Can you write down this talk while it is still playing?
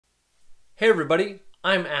Hey everybody,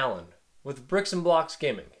 I'm Alan with Bricks and Blocks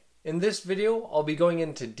Gaming. In this video, I'll be going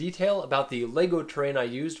into detail about the LEGO terrain I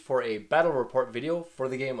used for a battle report video for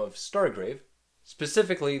the game of Stargrave,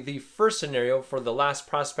 specifically the first scenario for the Last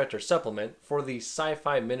Prospector supplement for the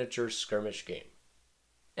sci-fi miniature skirmish game.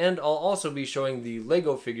 And I'll also be showing the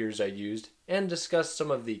LEGO figures I used and discuss some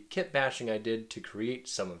of the kit bashing I did to create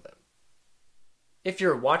some of them. If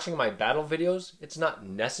you're watching my battle videos, it's not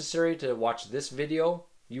necessary to watch this video.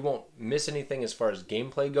 You won't miss anything as far as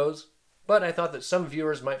gameplay goes, but I thought that some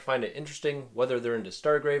viewers might find it interesting whether they're into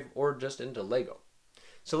Stargrave or just into LEGO.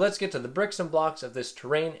 So let's get to the bricks and blocks of this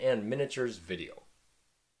terrain and miniatures video.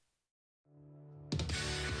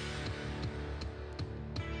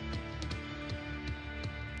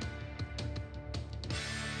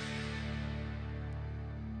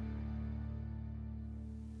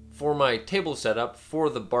 For my table setup for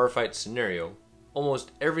the bar fight scenario,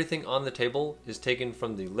 almost everything on the table is taken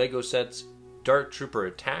from the LEGO sets Dark Trooper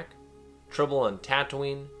Attack, Trouble on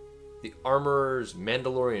Tatooine, the Armorer's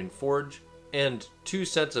Mandalorian Forge, and 2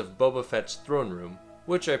 sets of Boba Fett's Throne Room,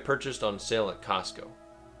 which I purchased on sale at Costco.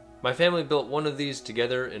 My family built one of these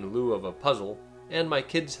together in lieu of a puzzle, and my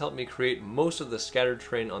kids helped me create most of the scattered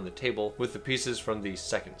terrain on the table with the pieces from the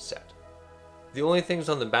second set. The only things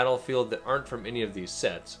on the battlefield that aren't from any of these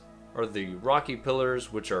sets are the rocky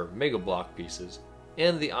pillars, which are Mega Block pieces,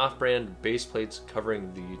 and the off-brand base plates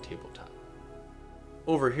covering the tabletop.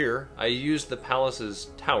 Over here, I used the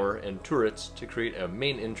palace's tower and turrets to create a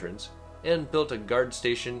main entrance, and built a guard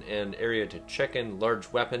station and area to check in large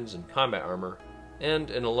weapons and combat armor, and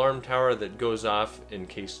an alarm tower that goes off in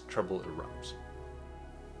case trouble erupts.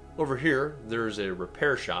 Over here, there's a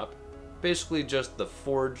repair shop, basically just the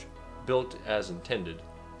forge built as intended,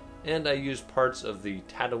 and I used parts of the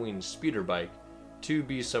Tatooine speeder bike to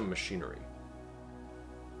be some machinery.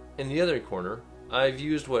 In the other corner, I've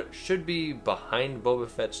used what should be behind Boba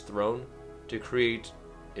Fett's throne to create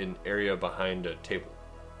an area behind a table.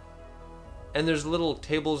 And there's little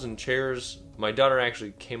tables and chairs. My daughter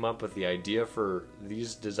actually came up with the idea for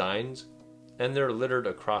these designs, and they're littered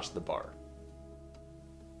across the bar.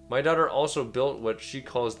 My daughter also built what she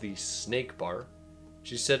calls the snake bar.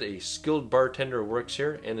 She said a skilled bartender works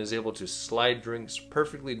here and is able to slide drinks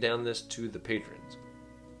perfectly down this to the patrons.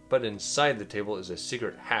 But inside the table is a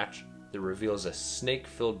secret hatch that reveals a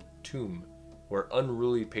snake-filled tomb where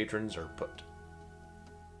unruly patrons are put.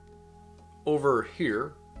 Over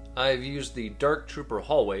here, I've used the Dark Trooper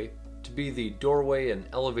hallway to be the doorway and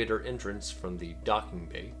elevator entrance from the docking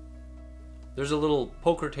bay. There's a little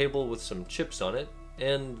poker table with some chips on it,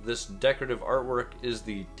 and this decorative artwork is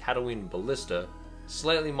the Tatooine ballista,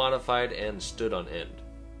 slightly modified and stood on end.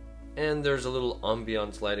 And there's a little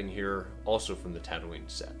ambiance lighting here, also from the Tatooine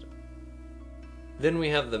set. Then we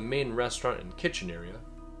have the main restaurant and kitchen area,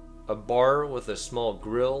 a bar with a small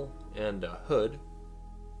grill and a hood,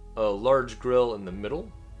 a large grill in the middle,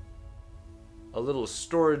 a little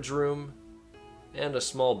storage room, and a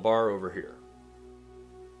small bar over here.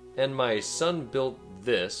 And my son built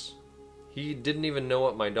this. He didn't even know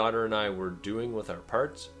what my daughter and I were doing with our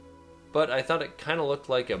parts, but I thought it kind of looked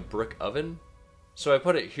like a brick oven, so I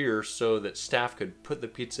put it here so that staff could put the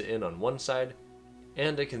pizza in on one side,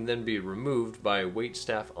 and it can then be removed by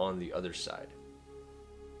waitstaff on the other side.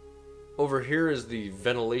 Over here is the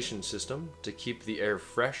ventilation system to keep the air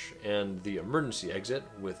fresh, and the emergency exit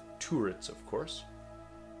with turrets, of course.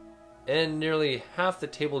 And nearly half the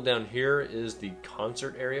table down here is the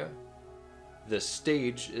concert area. The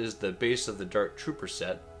stage is the base of the Dark Trooper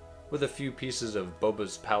set, with a few pieces of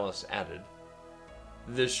Boba's palace added.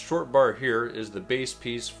 This short bar here is the base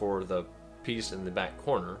piece for the piece in the back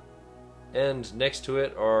corner, and next to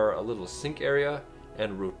it are a little sink area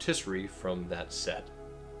and rotisserie from that set.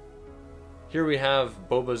 Here we have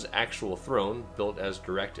Boba's actual throne built as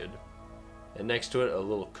directed, and next to it a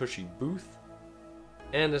little cushy booth,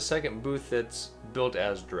 and a second booth that's built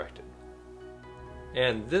as directed.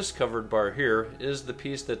 And this covered bar here is the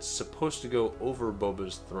piece that's supposed to go over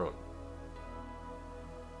Boba's throne.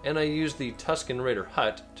 And I used the Tusken Raider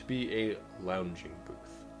hut to be a lounging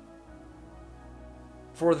booth.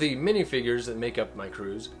 For the minifigures that make up my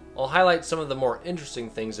crews, I'll highlight some of the more interesting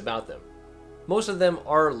things about them. Most of them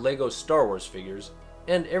are LEGO Star Wars figures,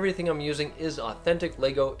 and everything I'm using is authentic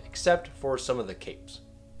LEGO except for some of the capes.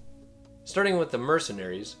 Starting with the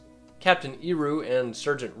mercenaries, Captain Eru and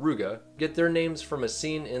Sergeant Ruga get their names from a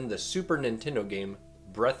scene in the Super Nintendo game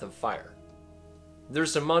Breath of Fire.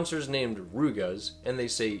 There's some monsters named Rugas, and they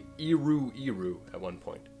say Eru Eru at one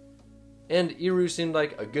point. And Eru seemed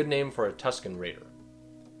like a good name for a Tusken Raider.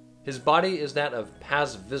 His body is that of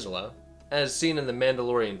Paz Vizsla, as seen in the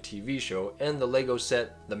Mandalorian TV show and the LEGO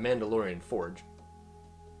set The Mandalorian Forge.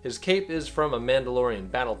 His cape is from a Mandalorian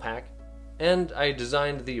battle pack, and I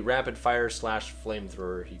designed the rapid fire /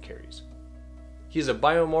 flamethrower he carries. He's a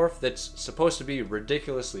biomorph that's supposed to be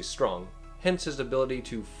ridiculously strong, hence his ability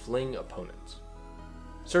to fling opponents.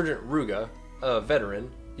 Sergeant Ruga, a veteran,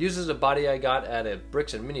 uses a body I got at a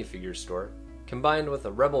Bricks and Minifigures store, combined with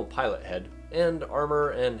a Rebel pilot head and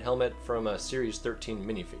armor and helmet from a Series 13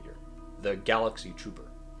 minifigure, the Galaxy Trooper.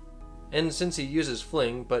 And since he uses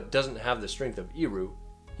fling but doesn't have the strength of Eru,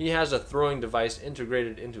 he has a throwing device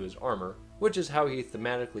integrated into his armor, which is how he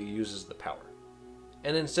thematically uses the power.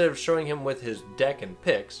 And instead of showing him with his deck and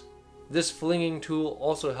picks, this flinging tool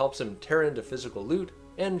also helps him tear into physical loot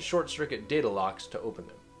and short-circuit data locks to open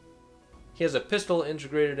them. He has a pistol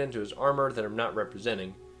integrated into his armor that I'm not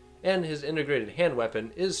representing, and his integrated hand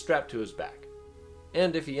weapon is strapped to his back.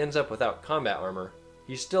 And if he ends up without combat armor,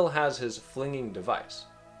 he still has his flinging device,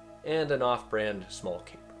 and an off-brand small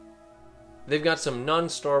cape. They've got some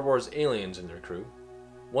non-Star Wars aliens in their crew,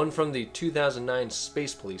 one from the 2009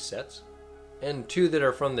 Space Police sets, and 2 that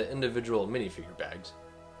are from the individual minifigure bags,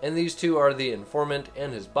 and these 2 are the informant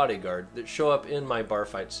and his bodyguard that show up in my bar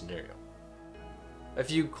fight scenario. A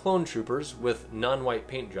few clone troopers with non-white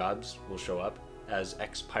paint jobs will show up as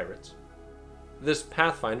ex-pirates. This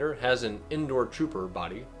Pathfinder has an indoor trooper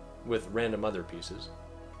body with random other pieces.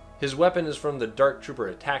 His weapon is from the Dark Trooper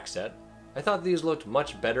attack set. I thought these looked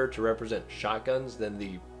much better to represent shotguns than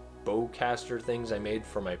the bowcaster things I made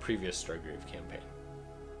for my previous Stargrave campaign.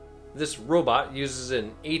 This robot uses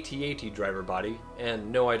an AT-AT driver body, and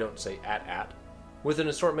no, I don't say AT-AT, with an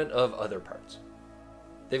assortment of other parts.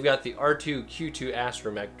 They've got the R2-Q2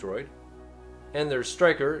 astromech droid, and their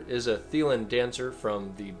striker is a Thelan dancer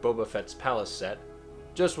from the Boba Fett's Palace set,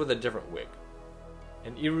 just with a different wig.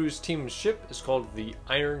 And Eru's team's ship is called the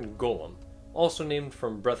Iron Golem, also named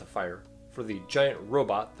from Breath of Fire, for the giant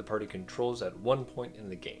robot the party controls at one point in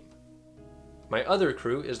the game. My other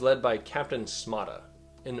crew is led by Captain Smada,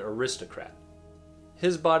 an aristocrat.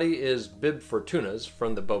 His body is Bib Fortuna's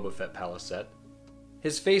from the Boba Fett Palace set.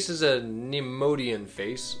 His face is a Nemodian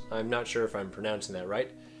face, I'm not sure if I'm pronouncing that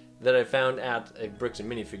right, that I found at a Bricks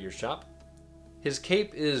and Minifigures shop. His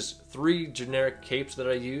cape is 3 generic capes that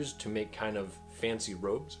I used to make kind of fancy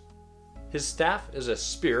robes. His staff is a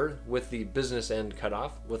spear with the business end cut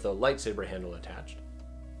off with a lightsaber handle attached.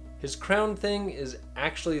 His crown thing is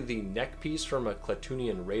actually the neck piece from a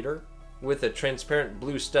Klatooinian raider with a transparent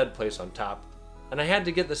blue stud place on top, and I had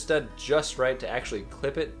to get the stud just right to actually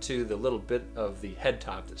clip it to the little bit of the head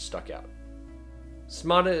top that stuck out.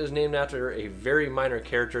 Smada is named after a very minor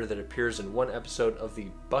character that appears in one episode of the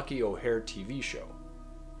Bucky O'Hare TV show,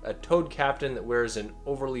 a toad captain that wears an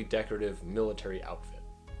overly decorative military outfit.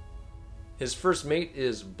 His first mate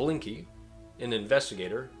is Blinky, an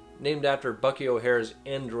investigator, named after Bucky O'Hare's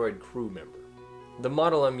android crew member. The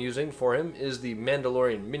model I'm using for him is the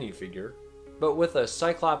Mandalorian minifigure, but with a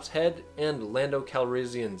Cyclops head and Lando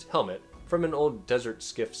Calrissian's helmet from an old desert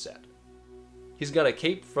skiff set. He's got a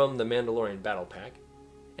cape from the Mandalorian battle pack,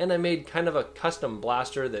 and I made kind of a custom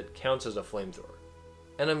blaster that counts as a flamethrower.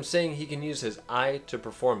 And I'm saying he can use his eye to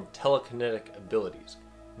perform telekinetic abilities,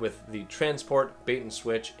 with the transport, bait and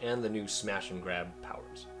switch, and the new smash and grab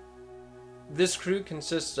powers. This crew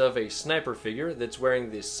consists of a sniper figure that's wearing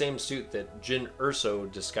the same suit that Jyn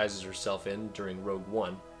Erso disguises herself in during Rogue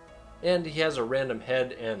One, and he has a random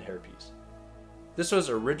head and hairpiece. This was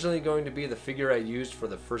originally going to be the figure I used for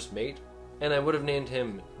the first mate, and I would have named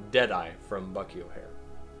him Deadeye from Bucky O'Hare.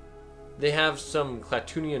 They have some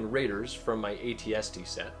Klatooinian raiders from my ATST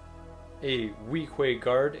set, a Weequay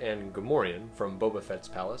guard and Gamorrean from Boba Fett's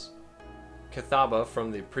Palace, Cathaba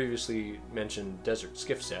from the previously mentioned Desert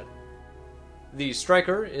Skiff set. The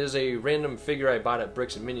Striker is a random figure I bought at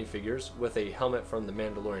Bricks and Minifigures with a helmet from the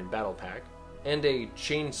Mandalorian Battle Pack, and a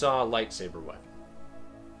chainsaw lightsaber weapon.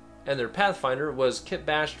 And their Pathfinder was kit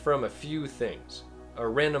bashed from a few things: a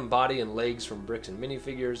random body and legs from Bricks and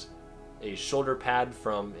Minifigures, a shoulder pad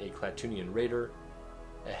from a Klatooinian raider,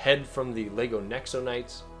 a head from the Lego Nexo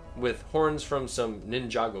Knights, with horns from some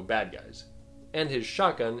Ninjago bad guys, and his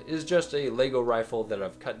shotgun is just a Lego rifle that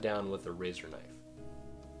I've cut down with a razor knife.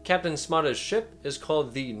 Captain Smada's ship is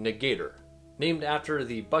called the Negator, named after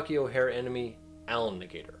the Bucky O'Hare enemy, Al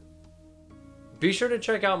Negator. Be sure to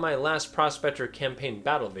check out my Last Prospector Campaign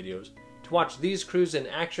battle videos to watch these crews in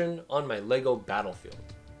action on my Lego battlefield.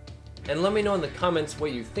 And let me know in the comments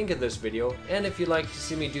what you think of this video, and if you'd like to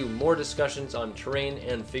see me do more discussions on terrain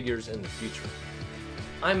and figures in the future.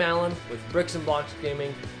 I'm Alan with Bricks and Blocks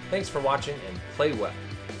Gaming. Thanks for watching and play well.